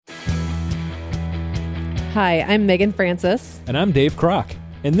Hi, I'm Megan Francis. And I'm Dave Kroc,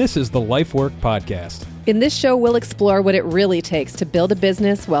 and this is the Life Work Podcast. In this show, we'll explore what it really takes to build a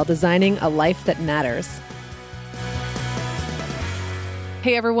business while designing a life that matters.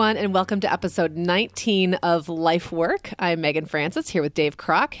 Hey everyone, and welcome to episode 19 of Life Work. I'm Megan Francis here with Dave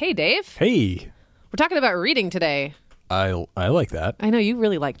Kroc. Hey Dave. Hey. We're talking about reading today. I like that. I know you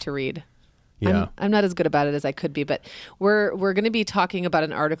really like to read. Yeah. I'm not as good about it as I could be, but we're going to be talking about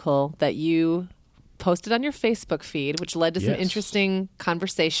an article that you posted on your Facebook feed, which led to some interesting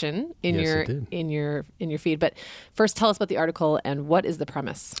conversation in your feed. But first, tell us about the article and what is the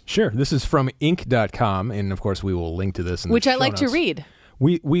premise? Sure. This is from Inc.com, and of course, we will link to this. Which I like to read.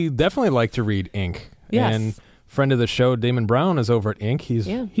 We definitely like to read Inc. Yes. And friend of the show, Damon Brown, is over at Inc.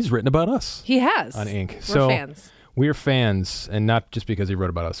 He's written about us. He has on Inc. We're fans. We're fans, and not just because he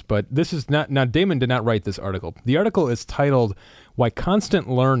wrote about us. But this is not. Now, Damon did not write this article. The article is titled "Why Constant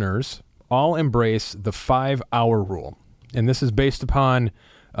Learners All Embrace the 5-Hour Rule," and this is based upon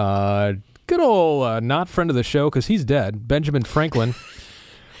good old not friend of the show because he's dead, Benjamin Franklin.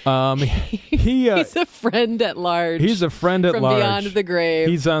 He's a friend at large. He's a friend at large from beyond the grave.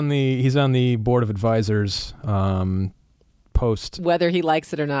 He's on the board of advisors. Post whether he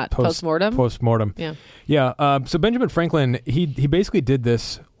likes it or not. Postmortem. Yeah. So Benjamin Franklin, he basically did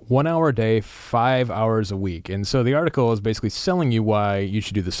this 1 hour a day, 5 hours a week. And so the article is basically selling you why you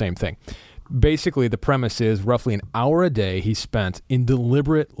should do the same thing. Basically, the premise is roughly an hour a day he spent in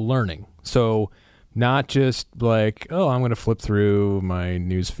deliberate learning. So not just like, oh, I'm going to flip through my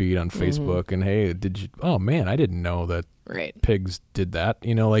news feed on Facebook and, hey, oh man, I didn't know that pigs did that.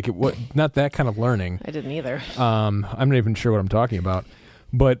 You know, like not that kind of learning. I didn't either. I'm not even sure what I'm talking about.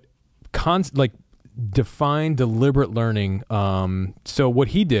 But define deliberate learning. So what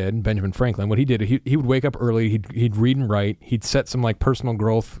he did, Benjamin Franklin, he would wake up early, he'd read and write, he'd set some like personal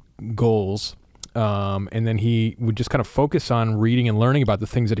growth goals, and then he would just kind of focus on reading and learning about the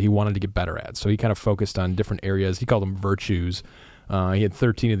things that he wanted to get better at. So he kind of focused on different areas. He called them virtues. He had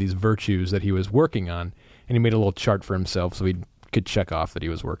 13 of these virtues that he was working on, and he made a little chart for himself so he could check off that he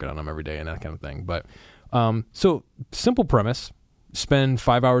was working on them every day and that kind of thing. But so simple premise. Spend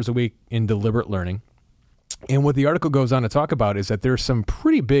 5 hours a week in deliberate learning. And what the article goes on to talk about is that there's some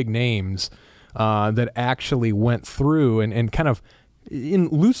pretty big names that actually went through and kind of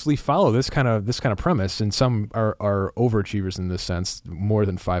loosely follow this kind of premise. And some are overachievers in this sense, more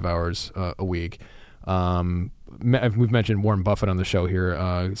than 5 hours a week. We've mentioned Warren Buffett on the show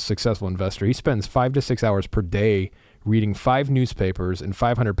here, successful investor. He spends 5 to 6 hours per day reading 5 newspapers and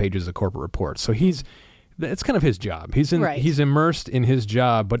 500 pages of corporate reports. So it's kind of his job. He's immersed in his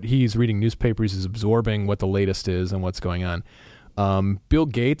job, but he's reading newspapers, he's absorbing what the latest is and what's going on. Bill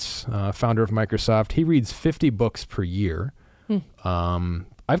Gates, founder of Microsoft, he reads 50 books per year.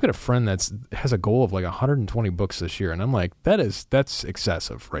 I've got a friend that has a goal of like 120 books this year, and I'm like, that's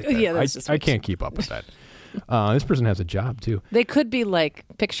excessive right there. Yeah, I can't keep up with that. This person has a job too. They could be like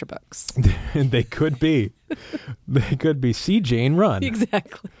picture books. They could be. They could be. See Jane run.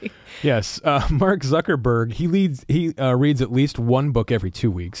 Exactly. Yes. Mark Zuckerberg, he reads at least one book every 2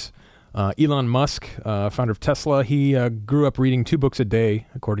 weeks. Elon Musk, founder of Tesla, he grew up reading 2 books a day,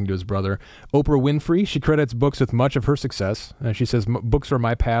 according to his brother. Oprah Winfrey, she credits books with much of her success. She says, books are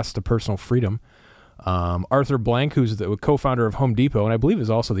my path to personal freedom. Arthur Blank, who's the co-founder of Home Depot, and I believe is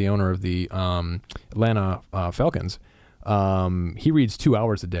also the owner of the Atlanta Falcons, he reads 2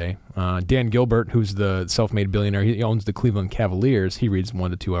 hours a day. Dan Gilbert, who's the self-made billionaire, he owns the Cleveland Cavaliers, he reads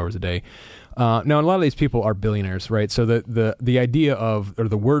 1 to 2 hours a day. Now, a lot of these people are billionaires, right? So the idea of, or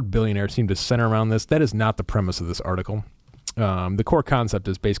the word billionaire seemed to center around this. That is not the premise of this article. The core concept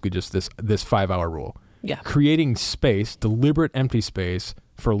is basically just this 5-hour rule. Yeah. Creating space, deliberate empty space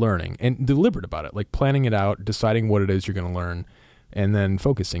for learning, and deliberate about it, like planning it out, deciding what it is you're going to learn, and then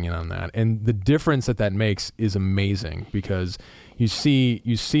focusing in on that. And the difference that makes is amazing because you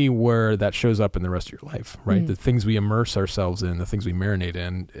see where that shows up in the rest of your life, right? Mm-hmm. The things we immerse ourselves in, the things we marinate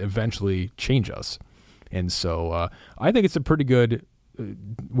in, eventually change us. And so I think it's a pretty good,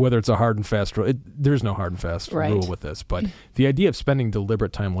 whether it's a hard and fast rule, there's no hard and fast rule with this, but the idea of spending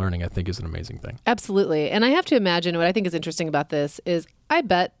deliberate time learning, I think, is an amazing thing. Absolutely. And I have to imagine what I think is interesting about this is I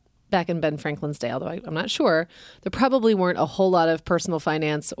bet back in Ben Franklin's day, although I'm not sure, there probably weren't a whole lot of personal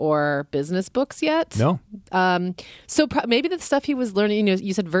finance or business books yet. No. So maybe the stuff he was learning,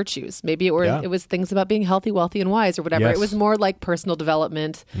 you said virtues, maybe it was things about being healthy, wealthy, and wise or whatever. Yes. It was more like personal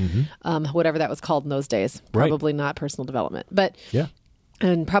development, whatever that was called in those days. Probably not personal development, but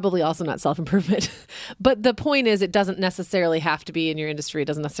and probably also not self-improvement. But the point is, it doesn't necessarily have to be in your industry. It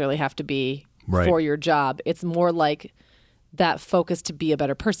doesn't necessarily have to be for your job. It's more like that focus to be a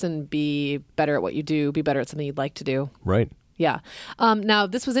better person, be better at what you do, be better at something you'd like to do. Right. Yeah. Now,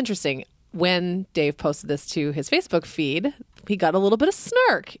 this was interesting. When Dave posted this to his Facebook feed, he got a little bit of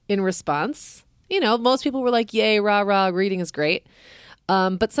snark in response. Most people were like, yay, rah, rah, reading is great.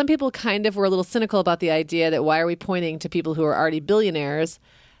 But some people kind of were a little cynical about the idea that why are we pointing to people who are already billionaires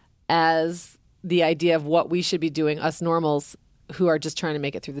as the idea of what we should be doing, us normals who are just trying to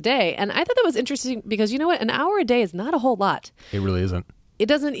make it through the day. And I thought that was interesting because you know what? An hour a day is not a whole lot. It really isn't. It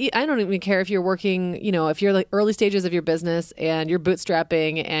doesn't, I don't even care if you're working, if you're like early stages of your business and you're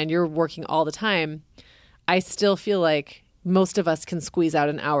bootstrapping and you're working all the time. I still feel like most of us can squeeze out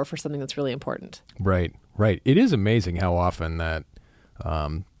an hour for something that's really important. Right. It is amazing how often that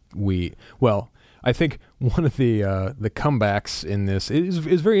I think one of the comebacks in this is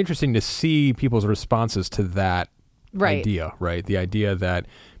very interesting to see people's responses to that idea, right? The idea that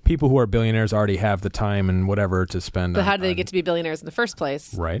people who are billionaires already have the time and whatever to spend. But how did they get to be billionaires in the first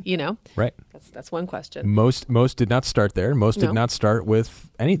place? Right. Right. That's one question. Most did not start there. Most did not start with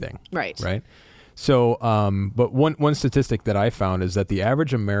anything. Right. Right. So, but one statistic that I found is that the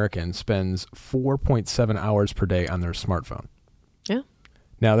average American spends 4.7 hours per day on their smartphone. Yeah.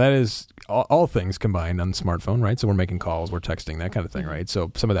 Now, that is all things combined on the smartphone, right? So we're making calls, we're texting, that kind of thing, right?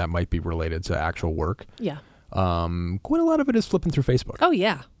 So some of that might be related to actual work. Yeah. Quite a lot of it is flipping through Facebook. Oh,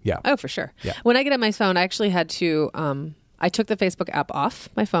 yeah. Yeah. Oh, for sure. Yeah. When I get on my phone, I actually had to, I took the Facebook app off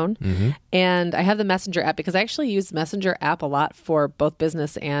my phone, and I have the Messenger app because I actually use Messenger app a lot for both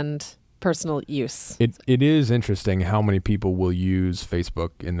business and personal use. It is interesting how many people will use Facebook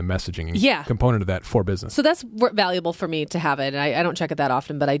in the messaging component of that for business. So that's valuable for me to have it. And I don't check it that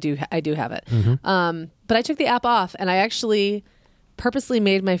often, but I do have it. But I took the app off, and I actually purposely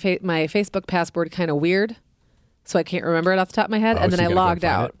made my Facebook password kind of weird, so I can't remember it off the top of my head. And then I logged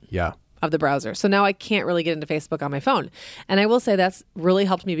out of the browser. So now I can't really get into Facebook on my phone. And I will say that's really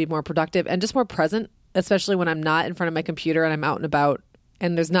helped me be more productive and just more present, especially when I'm not in front of my computer and I'm out and about.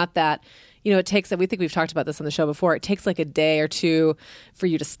 And there's not that, it takes, we think we've talked about this on the show before, it takes like a day or two for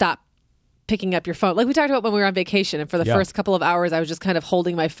you to stop picking up your phone. Like we talked about when we were on vacation. And for the first couple of hours, I was just kind of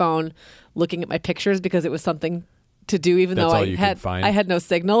holding my phone, looking at my pictures because it was something to do, even though I had no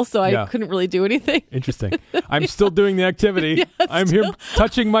signal, so I couldn't really do anything. Interesting. I'm still doing the activity. I'm here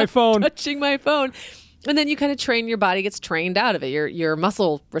touching my phone. And then you kind of train, your body gets trained out of it. Your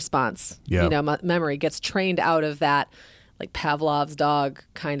muscle response, memory gets trained out of that, like Pavlov's dog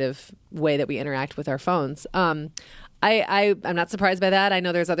kind of way that we interact with our phones. I'm not surprised by that. I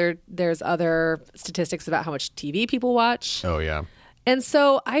know there's other statistics about how much TV people watch. Oh, yeah. And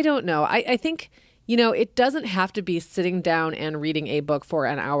so I don't know. I think, it doesn't have to be sitting down and reading a book for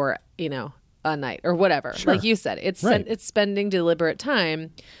an hour, a night or whatever. Sure. Like you said, it's spending deliberate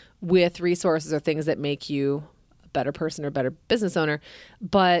time with resources or things that make you a better person or better business owner.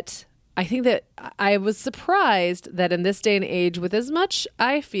 But I think that I was surprised that in this day and age, with as much,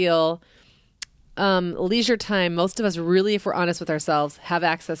 I feel, leisure time, most of us really, if we're honest with ourselves, have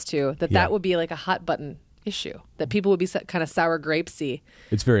access to, that would be like a hot button issue, that people would be kind of sour grapesy.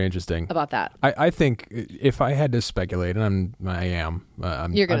 It's very interesting about that. I think if I had to speculate, and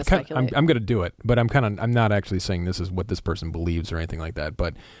you're going to speculate. I'm going to do it, but I'm not actually saying this is what this person believes or anything like that.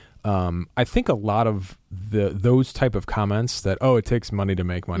 But I think a lot of those type of comments that, it takes money to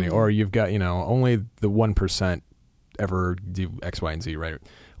make money, or you've got, only the 1% ever do X, Y, and Z, right?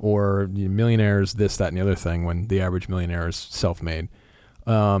 Or millionaires, this, that, and the other thing, when the average millionaire is self-made.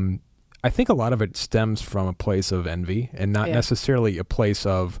 I think a lot of it stems from a place of envy and not necessarily a place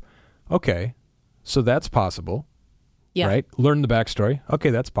of, okay, so that's possible, right? Learn the backstory.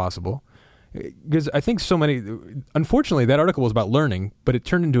 Okay, that's possible. Because I think unfortunately, that article was about learning, but it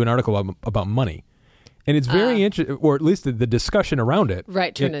turned into an article about money. And it's very interesting, or at least the discussion around it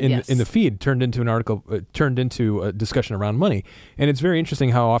in the feed turned into an article, turned into a discussion around money. And it's very interesting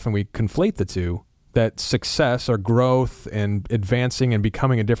how often we conflate the two, that success or growth and advancing and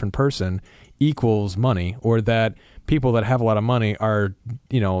becoming a different person equals money, or that people that have a lot of money are,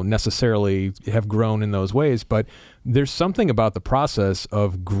 necessarily have grown in those ways. But there's something about the process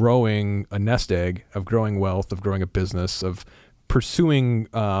of growing a nest egg, of growing wealth, of growing a business, of pursuing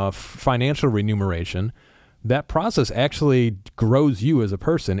financial remuneration. That process actually grows you as a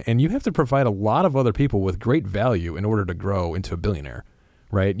person, and you have to provide a lot of other people with great value in order to grow into a billionaire.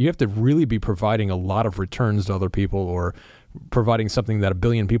 Right? You have to really be providing a lot of returns to other people, or providing something that 1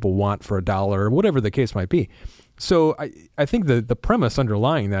 billion people want for $1, or whatever the case might be. So I think the premise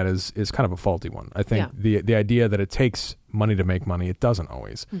underlying that is kind of a faulty one. I think the idea that it takes money to make money, it doesn't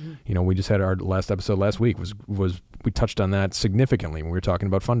always. Mm-hmm. We just had our last episode last week was we touched on that significantly when we were talking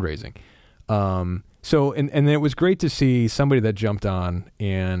about fundraising. So, and then it was great to see somebody that jumped on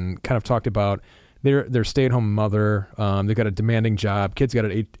and kind of talked about their stay-at-home mother. They've got a demanding job. Kids got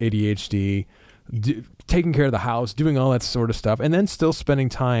an ADHD, taking care of the house, doing all that sort of stuff, and then still spending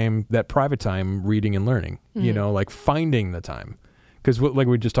time, that private time, reading and learning. Like finding the time. Because like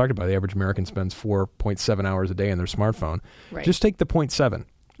we just talked about, the average American spends 4.7 hours a day on their smartphone. Right. Just take the 0.7.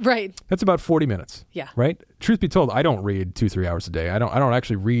 Right. That's about 40 minutes. Yeah. Right? Truth be told, I don't read 2-3 hours a day. I don't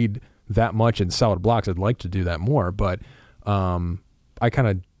actually read that much in solid blocks. I'd like to do that more, but I kind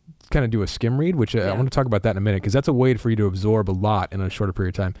of do a skim read, which I want to talk about that in a minute, because that's a way for you to absorb a lot in a shorter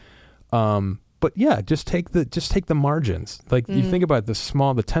period of time. But yeah, just take the margins. Like you think about the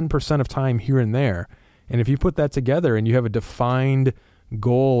 10% of time here and there, and if you put that together and you have a defined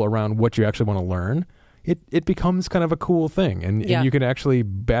goal around what you actually want to learn, it becomes kind of a cool thing, and you can actually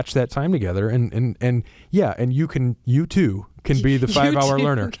batch that time together, and you too can be the 5-hour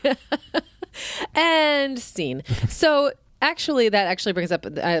learner. And scene. So actually, that actually brings up,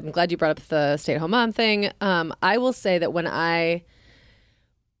 I'm glad you brought up the stay-at-home mom thing. I will say that when I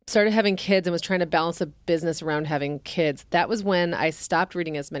started having kids and was trying to balance a business around having kids, that was when I stopped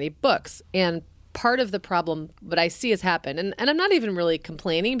reading as many books. And part of the problem, what I see has happened, and I'm not even really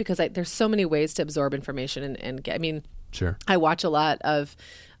complaining, because there's so many ways to absorb information and get, sure. I watch a lot of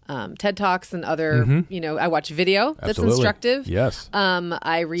TED Talks and other, I watch video that's instructive. Yes.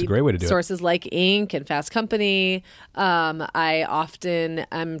 I read great way to do sources like Inc. and Fast Company. I'm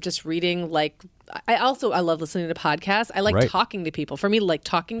just reading, I love listening to podcasts. I like talking to people. For me,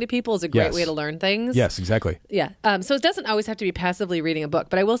 talking to people is a great way to learn things. Yes, exactly. Yeah. So it doesn't always have to be passively reading a book.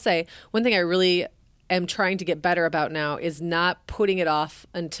 But I will say, one thing I really am trying to get better about now is not putting it off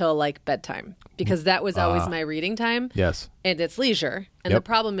until bedtime, because that was always my reading time. Yes. And it's leisure. And the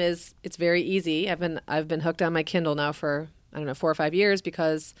problem is, it's very easy. I've been hooked on my Kindle now for, 4 or 5 years,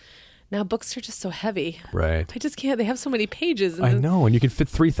 because now books are just so heavy. Right. I just can't. They have so many pages. I know, and you can fit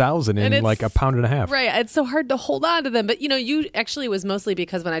 3,000 in a pound and a half. Right. It's so hard to hold on to them. But you actually, was mostly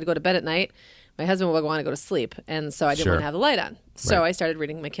because when I'd go to bed at night, my husband would want to go to sleep, and so I didn't want to have the light on. So I started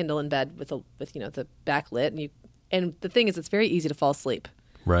reading my Kindle in bed with the back lit, and the thing is, it's very easy to fall asleep.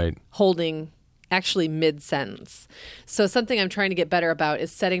 Right. Holding actually mid-sentence. So something I'm trying to get better about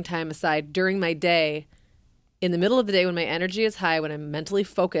is setting time aside during my day, in the middle of the day when my energy is high, when I'm mentally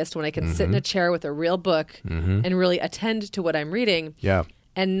focused, when I can sit in a chair with a real book and really attend to what I'm reading. Yeah.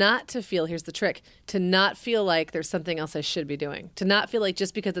 And not to feel, here's the trick, to not feel like there's something else I should be doing. To not feel like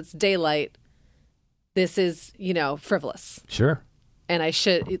just because it's daylight, this is, frivolous. Sure. And I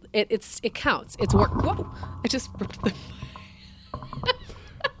should, it counts. It's work. Whoa, I just ripped the...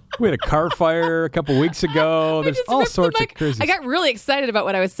 We had a car fire a couple weeks ago. There's all sorts of crazy. I got really excited about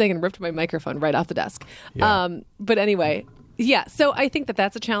what I was saying and ripped my microphone right off the desk. Yeah. But anyway, yeah. So I think that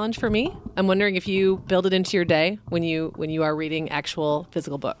that's a challenge for me. I'm wondering if you build it into your day when you are reading actual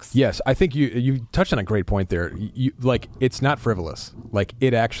physical books. Yes, I think you touched on a great point there. It's not frivolous.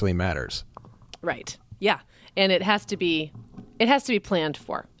 It actually matters. Right. Yeah. And it has to be planned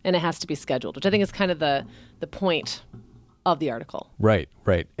for, and it has to be scheduled, which I think is kind of the point of the article. Right.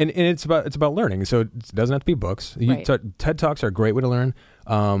 And it's about learning. So it doesn't have to be books. TED Talks are a great way to learn.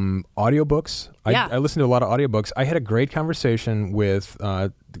 Audiobooks. I listen to a lot of audiobooks. I had a great conversation with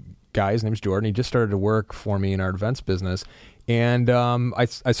a guy. His name's Jordan. He just started to work for me in our events business. And I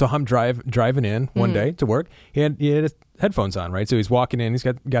saw him driving in one day to work. He had his headphones on, right? So he's walking in. He's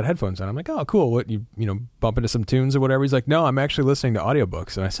got headphones on. I'm like, oh, cool. What you bump into some tunes or whatever? He's like, no, I'm actually listening to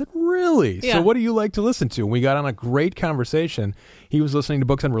audiobooks. And I said, really? Yeah. So what do you like to listen to? And we got on a great conversation. He was listening to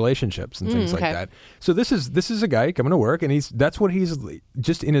books on relationships and things like that. So this is a guy coming to work, and that's what he's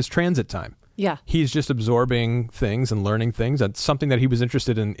just in his transit time. Yeah. He's just absorbing things and learning things. That's something that he was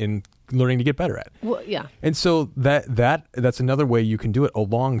interested in learning to get better at. Well, yeah. And so that's another way you can do it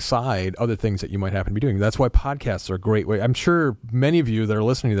alongside other things that you might happen to be doing. That's why podcasts are a great way. I'm sure many of you that are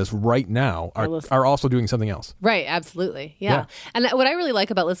listening to this right now are also doing something else. Right. Absolutely. Yeah. And what I really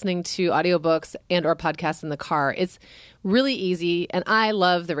like about listening to audiobooks and or podcasts in the car, it's really easy. And I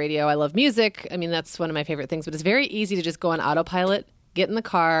love the radio. I love music. I mean, that's one of my favorite things, but it's very easy to just go on autopilot. Get in the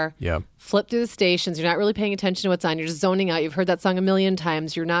car, flip through the stations. You're not really paying attention to what's on. You're just zoning out. You've heard that song a million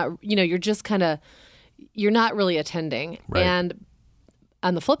times. You're not, you're just you're not really attending. Right. And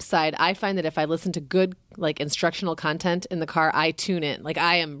on the flip side, I find that if I listen to good, instructional content in the car, I tune in.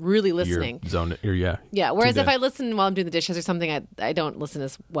 I am really listening. Yeah. Whereas if I listen while I'm doing the dishes or something, I don't listen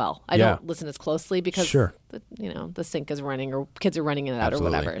as well. I don't listen as closely because, the sink is running or kids are running in and out or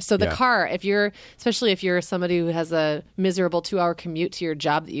whatever. So the car, especially if you're somebody who has a miserable 2-hour commute to your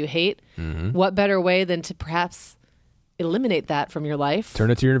job that you hate, what better way than to perhaps eliminate that from your life, turn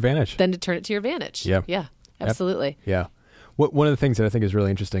it to your advantage. Then to turn it to your advantage. Yeah. Yeah, absolutely. Yeah. One of the things that I think is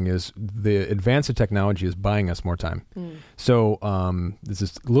really interesting is the advance of technology is buying us more time. So this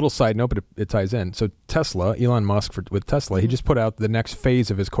is a little side note, but it ties in. So Tesla, Elon Musk with Tesla, he just put out the next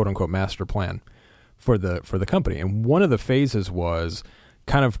phase of his quote unquote master plan for the company. And one of the phases was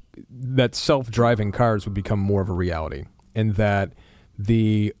kind of that self-driving cars would become more of a reality, and that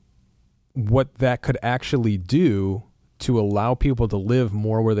what that could actually do to allow people to live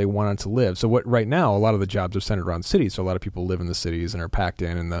more where they wanted to live. So right now, a lot of the jobs are centered around cities. So a lot of people live in the cities and are packed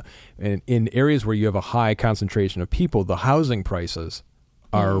in, and in areas where you have a high concentration of people, the housing prices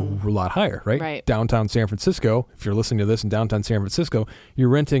are a lot higher, right? Right? Downtown San Francisco, if you're listening to this in downtown San Francisco, you're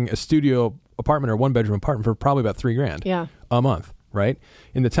renting a studio apartment or one-bedroom apartment for probably about $3,000 a month, right?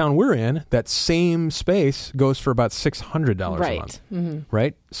 In the town we're in, that same space goes for about $600 a month,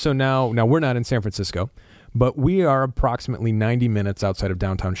 right? So now we're not in San Francisco, but we are approximately 90 minutes outside of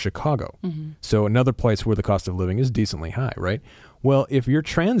downtown Chicago. So another place where the cost of living is decently high, right? Well, if your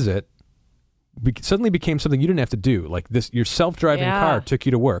transit suddenly became something you didn't have to do, like this, your self-driving car took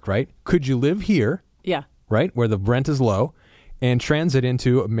you to work, right? Could you live here, right, where the rent is low, and transit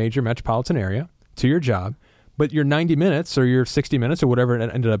into a major metropolitan area to your job, but your 90 minutes or your 60 minutes or whatever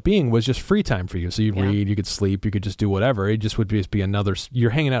it ended up being was just free time for you. So you'd read, you could sleep, you could just do whatever. It just would just be another, you're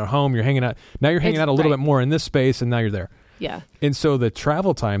hanging out at home, now you're hanging out a little bit more in this space, and now you're there. Yeah. And so the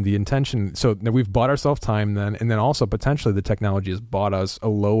travel time, the intention, so now we've bought ourselves time then, and then also potentially the technology has bought us a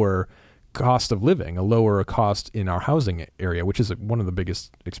lower cost of living, a lower cost in our housing area, which is one of the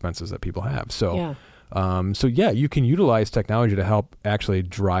biggest expenses that people have. So, you can utilize technology to help actually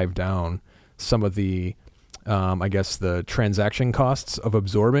drive down some of the, I guess, the transaction costs of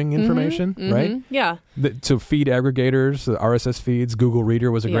absorbing information, right? Yeah. So feed aggregators, the RSS feeds, Google Reader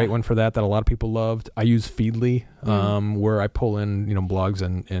was a great one for that a lot of people loved. I use Feedly, where I pull in, blogs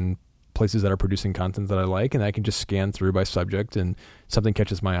and places that are producing content that I like, and I can just scan through by subject, and something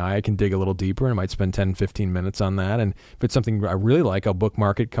catches my eye, I can dig a little deeper, and I might spend 10, 15 minutes on that. And if it's something I really like, I'll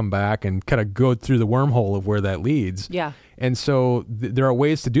bookmark it, come back, and kind of go through the wormhole of where that leads. Yeah. And so there are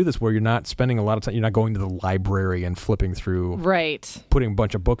ways to do this where you're not spending a lot of time, you're not going to the library and flipping through, putting a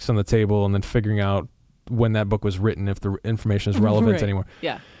bunch of books on the table and then figuring out when that book was written, if the information is relevant anymore.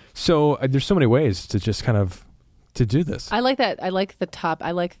 Yeah. So there's so many ways to just kind of to do this. I like that. I like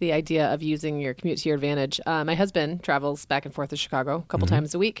the idea of using your commute to your advantage. My husband travels back and forth to Chicago a couple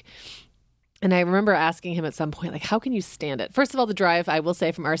times a week. And I remember asking him at some point, like, how can you stand it? First of all, the drive, I will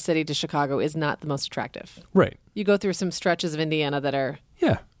say, from our city to Chicago is not the most attractive. Right. You go through some stretches of Indiana that are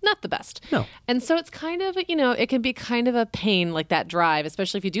not the best. No. And so it's kind of, it can be kind of a pain, like that drive,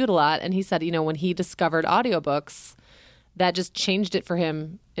 especially if you do it a lot. And he said, when he discovered audiobooks, that just changed it for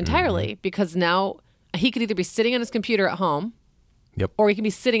him entirely because now he could either be sitting on his computer at home or he can be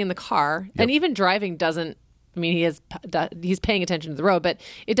sitting in the car. And even driving doesn't, he's paying attention to the road, but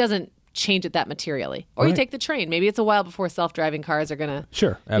it doesn't change it that materially. Or you take the train. Maybe it's a while before self-driving cars are going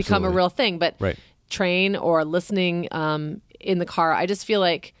to become a real thing. But train or listening in the car, I just feel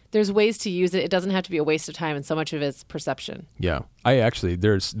like there's ways to use it. It doesn't have to be a waste of time, and so much of it is perception. Yeah. I actually,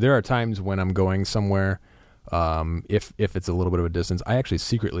 there are times when I'm going somewhere, if it's a little bit of a distance, I actually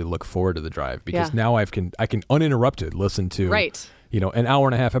secretly look forward to the drive because now I can uninterrupted listen to an hour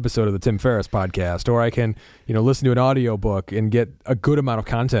and a half episode of the Tim Ferriss podcast, or I can listen to an audio book and get a good amount of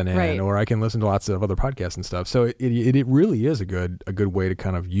content in, or I can listen to lots of other podcasts and stuff. So it really is a good way to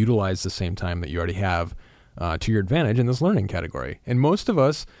kind of utilize the same time that you already have to your advantage in this learning category. And most of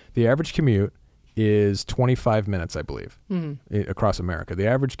us, the average commute is 25 minutes, I believe, across America. The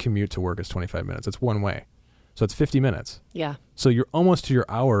average commute to work is 25 minutes. It's one way. So it's 50 minutes. Yeah. So you're almost to your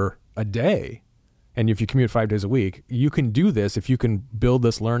hour a day. And if you commute 5 days a week, you can do this if you can build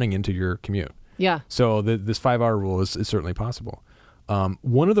this learning into your commute. Yeah. So this 5-hour rule is certainly possible.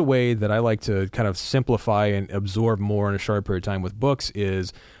 One of the way that I like to kind of simplify and absorb more in a short period of time with books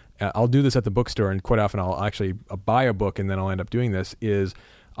is I'll do this at the bookstore, and quite often I'll actually buy a book and then I'll end up doing this is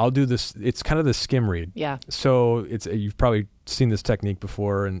I'll do this. It's kind of the skim read. Yeah. So you've probably seen this technique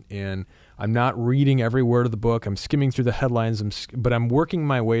before, and I'm not reading every word of the book. I'm skimming through the headlines, but I'm working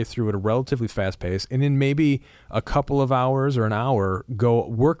my way through at a relatively fast pace. And in maybe a couple of hours or an hour, go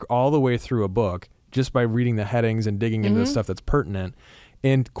work all the way through a book just by reading the headings and digging into the stuff that's pertinent.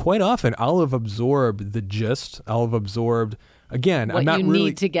 And quite often, I'll have absorbed the gist. I'll have absorbed, again, what I'm not you really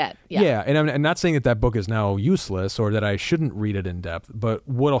need to get. Yeah, and I'm not saying that book is now useless or that I shouldn't read it in depth. But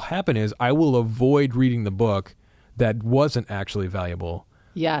what'll happen is I will avoid reading the book that wasn't actually valuable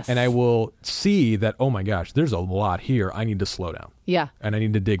Yes. And I will see that, oh my gosh, there's a lot here. I need to slow down. Yeah. And I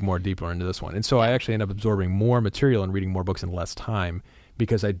need to dig more deeper into this one. And so I actually end up absorbing more material and reading more books in less time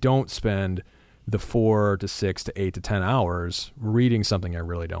because I don't spend the 4 to 6 to 8 to 10 hours reading something I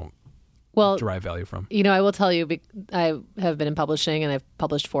really don't derive value from. I will tell you, I have been in publishing and I've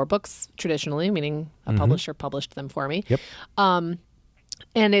published 4 books traditionally, meaning a publisher published them for me. Yep.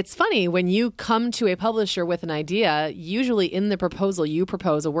 And it's funny, when you come to a publisher with an idea, usually in the proposal, you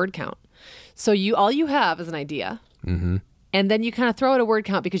propose a word count. So all you have is an idea. Mm-hmm. And then you kind of throw out a word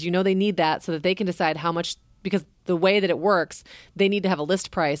count because they need that so that they can decide how much, because the way that it works, they need to have a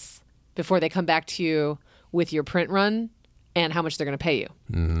list price before they come back to you with your print run and how much they're going to pay you.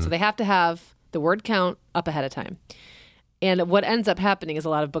 Mm-hmm. So they have to have the word count up ahead of time. And what ends up happening is a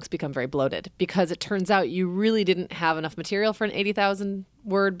lot of books become very bloated because it turns out you really didn't have enough material for an 80,000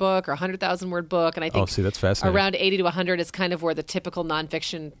 word book or 100,000 word book. And I think that's fascinating. Around 80 to 100 is kind of where the typical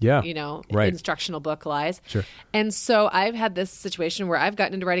nonfiction, instructional book lies. Sure. And so I've had this situation where I've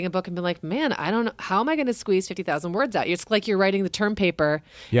gotten into writing a book and been like, man, I don't know, how am I going to squeeze 50,000 words out? It's like you're writing the term paper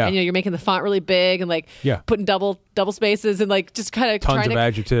and you're making the font really big and putting double spaces and just kind of tons of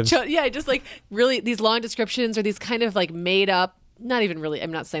adjectives. Just really these long descriptions or these kind of made up, not even really,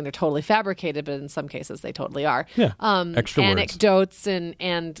 I'm not saying they're totally fabricated, but in some cases they totally are. Yeah. Extra anecdotes and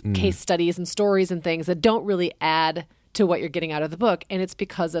case studies and stories and things that don't really add to what you're getting out of the book. And it's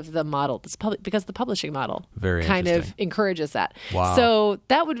because of the model, because the publishing model kind of encourages that. Wow. So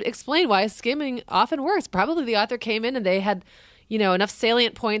that would explain why skimming often works. Probably the author came in and they had, enough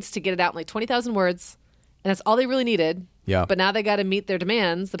salient points to get it out in 20,000 words. And that's all they really needed. Yeah. But now they got to meet their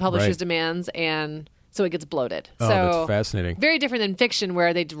demands, the publisher's demands, and so it gets bloated. Oh, so that's fascinating. Very different than fiction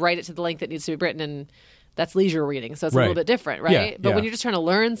where they write it to the length that needs to be written, and that's leisure reading. So it's a little bit different, right? Yeah, but when you're just trying to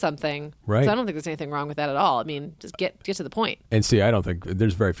learn something, right. So I don't think there's anything wrong with that at all. I mean, just get to the point. And see, I don't think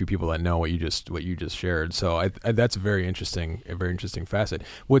there's very few people that know what you just shared. So I that's a very interesting facet.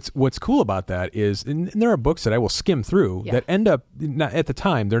 What's cool about that is, and there are books that I will skim through that end up not at the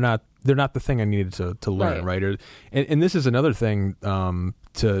time they're not the thing I needed to learn, right? And this is another thing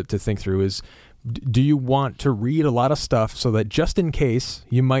to think through is, do you want to read a lot of stuff so that just in case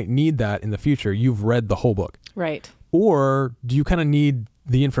you might need that in the future, you've read the whole book? Right. Or do you kind of need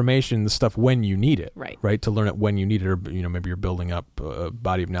the information, the stuff when you need it, right? To learn it when you need it, or maybe you're building up a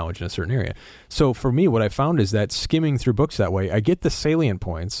body of knowledge in a certain area. So for me, what I found is that skimming through books that way, I get the salient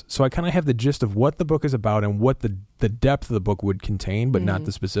points, so I kind of have the gist of what the book is about and what the depth of the book would contain, but not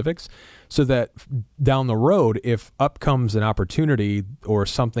the specifics, so that down the road, if up comes an opportunity or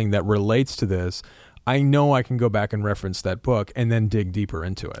something that relates to this, I know I can go back and reference that book and then dig deeper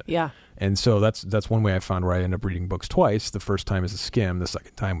into it. Yeah. And so that's one way I found where I end up reading books twice. The first time is a skim. The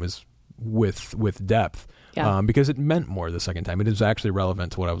second time was with depth. Yeah. Because it meant more the second time. It is actually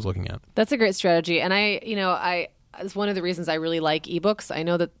relevant to what I was looking at. That's a great strategy. And it's one of the reasons I really like ebooks. I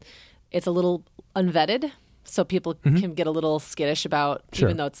know that it's a little unvetted, so people can get a little skittish about,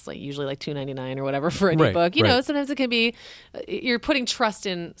 even though it's usually $2.99 or whatever for an ebook. Sometimes it can be, you're putting trust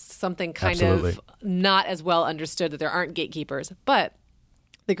in something kind of not as well understood, that there aren't gatekeepers. But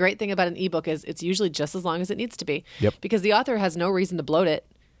the great thing about an ebook is it's usually just as long as it needs to be, because the author has no reason to bloat it.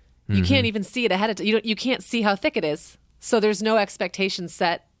 You can't even see it ahead of time. You can't see how thick it is, so there's no expectation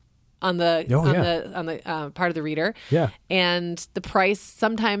set on the part of the reader. Yeah. And the price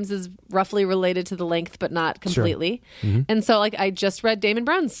sometimes is roughly related to the length, but not completely. Sure. And so I just read Damon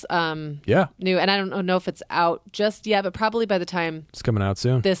Brown's new, and I don't know if it's out just yet, but probably by the time it's coming out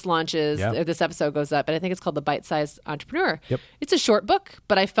soon, this launches, or this episode goes up, and I think it's called The Bite-Sized Entrepreneur. Yep. It's a short book,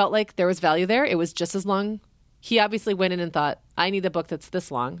 but I felt like there was value there. It was just as long. He obviously went in and thought, I need a book that's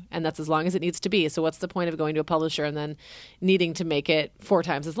this long, and that's as long as it needs to be. So what's the point of going to a publisher and then needing to make it 4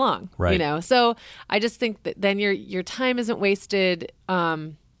 times as long? Right. So I just think that then your time isn't wasted,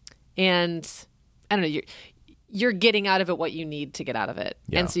 and I don't know, you're getting out of it what you need to get out of it,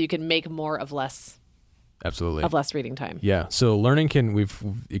 and so you can make more of less. Absolutely. Of less reading time. Yeah. So learning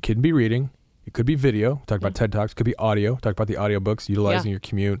it can be reading, it could be video. Talk about TED Talks. It could be audio. Talk about the audiobooks, utilizing your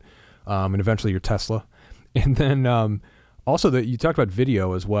commute, and eventually your Tesla. And then also you talked about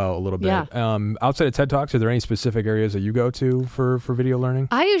video as well a little bit. Yeah. Outside of TED Talks, are there any specific areas that you go to for video learning?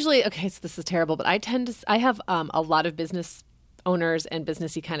 I usually, so this is terrible, but I have a lot of business owners and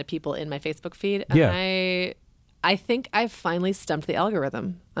businessy kind of people in my Facebook feed. And I think I've finally stumped the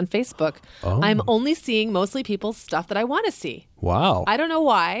algorithm on Facebook. Oh. I'm only seeing mostly people's stuff that I want to see. Wow. I don't know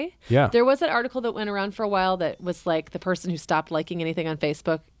why. Yeah. There was that article that went around for a while that was like the person who stopped liking anything on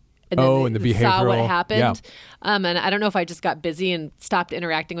Facebook and then and the behavioral, saw what happened. Yeah. And I don't know if I just got busy and stopped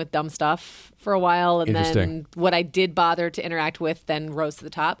interacting with dumb stuff for a while, and then what I did bother to interact with then rose to the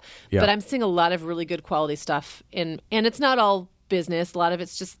top. Yeah. But I'm seeing a lot of really good quality stuff, and it's not all business. A lot of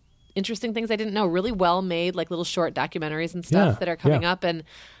it's just interesting things I didn't know, really well made, like little short documentaries and stuff that are coming up. And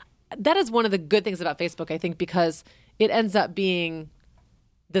that is one of the good things about Facebook, I think, because it ends up being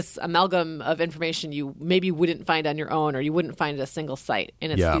this amalgam of information you maybe wouldn't find on your own, or you wouldn't find at a single site.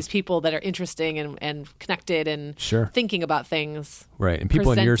 And it's these people that are interesting and connected and thinking about things. Right. And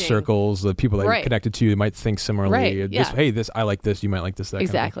people in your circles, the people that are connected to you, might think similarly. Right. I like this. You might like this. That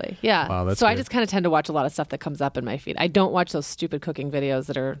exactly. Kind of yeah. Wow, that's so good. I just kind of tend to watch a lot of stuff that comes up in my feed. I don't watch those stupid cooking videos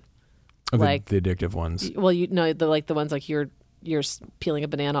that are like the addictive ones. Well, the ones like you're peeling a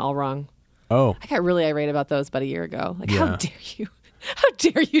banana all wrong. Oh. I got really irate about those about a year ago. Like, how dare you? How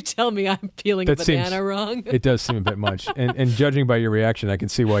dare you tell me I'm peeling a banana wrong? It does seem a bit much. And judging by your reaction, I can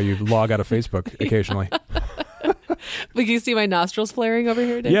see why you log out of Facebook occasionally. But you see my nostrils flaring over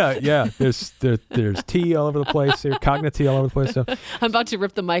here, Dave? Yeah. There's tea all over the place. There's Cogna tea all over the place. So. I'm about to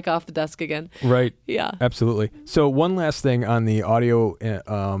rip the mic off the desk again. Right. Yeah. Absolutely. So one last thing on the audio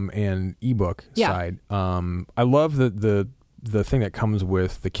and ebook side. I love the thing that comes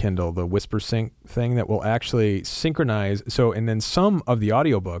with the Kindle, the WhisperSync thing that will actually synchronize. So, and then some of the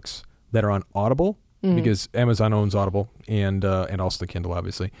audiobooks that are on Audible, because Amazon owns Audible and also the Kindle,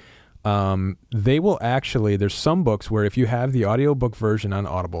 obviously. They will actually, there's some books where if you have the audiobook version on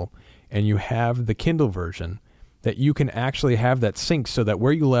Audible and you have the Kindle version, that you can actually have that sync so that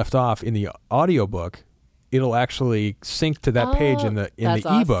where you left off in the audiobook, it'll actually sync to that page in the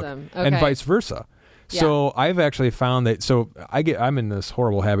ebook and vice versa. So I've actually found that. So I'm in this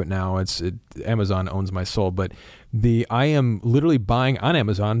horrible habit now. Amazon owns my soul, but I am literally buying on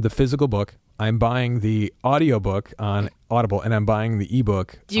Amazon the physical book. I'm buying the audiobook on Audible, and I'm buying the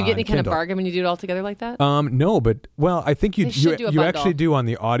ebook. Do you get any kind of bargain when you do it all together like that? No, but I think you actually do on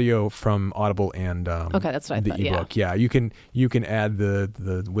the audio from Audible and okay, that's what I thought. The ebook. Yeah, you can add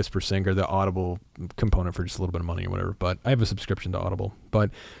the WhisperSync or the Audible component for just a little bit of money or whatever. But I have a subscription to Audible.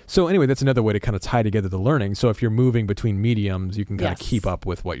 But so anyway, that's another way to kind of tie together the learning. So if you're moving between mediums, you can kind of keep up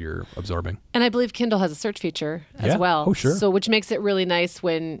with what you're absorbing. And I believe Kindle has a search feature as well. Oh, sure. So which makes it really nice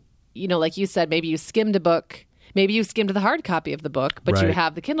when, like you said, maybe you skimmed a book. Maybe you skimmed the hard copy of the book, but you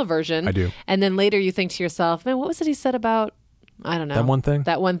have the Kindle version. I do. And then later you think to yourself, man, what was it he said about, I don't know.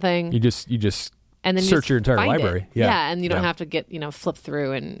 That one thing? You just and then search your entire library. Yeah, and you don't have to get, flip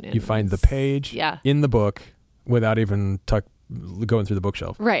through and you find the page in the book without even going through the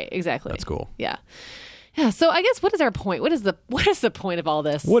bookshelf. Right, exactly. That's cool. Yeah. Yeah, so I guess what is our point? What is the point of all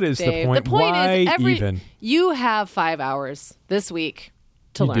this? What is Dave? The point? The point Why is even? You have 5 hours this week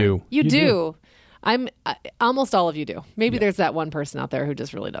to learn. You do. Almost all of you do. Maybe there's that one person out there who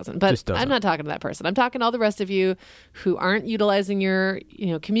just really doesn't. But I'm not talking to that person. I'm talking to all the rest of you who aren't utilizing your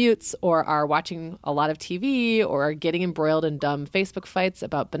commutes, or are watching a lot of TV, or are getting embroiled in dumb Facebook fights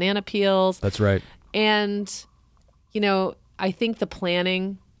about banana peels. That's right. And I think the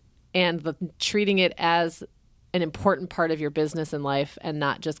planning and the treating it as an important part of your business and life, and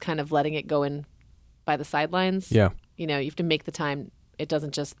not just kind of letting it go in by the sidelines. Yeah. You have to make the time. It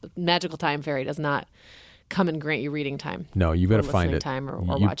doesn't just, the magical time fairy does not come and grant you reading time. No, you've got to find it. Time or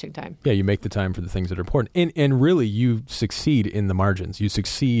watching time. Yeah, you make the time for the things that are important. And really, you succeed in the margins. You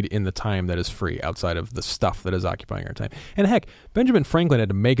succeed in the time that is free outside of the stuff that is occupying our time. And heck, Benjamin Franklin had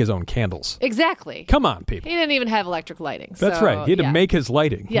to make his own candles. Exactly. Come on, people. He didn't even have electric lighting. That's right. He had to make his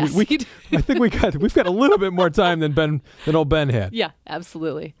lighting. Yes, I think we've got a little bit more time than old Ben had. Yeah,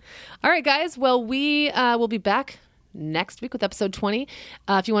 absolutely. All right, guys. Well, we will be back next week with episode 20.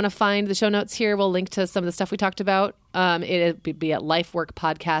 If you want to find the show notes here, we'll link to some of the stuff we talked about. It'll be at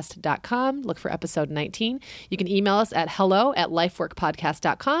lifeworkpodcast.com. Look for episode 19. You can email us at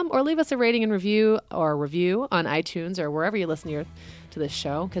hello@lifeworkpodcast.com, or leave us a rating and review on iTunes or wherever you listen to this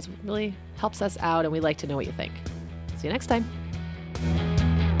show, because it really helps us out and we like to know what you think. See you next time.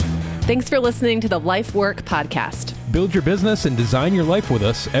 Thanks for listening to the Life Work Podcast. Build your business and design your life with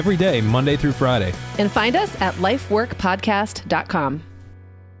us every day, Monday through Friday. And find us at lifeworkpodcast.com.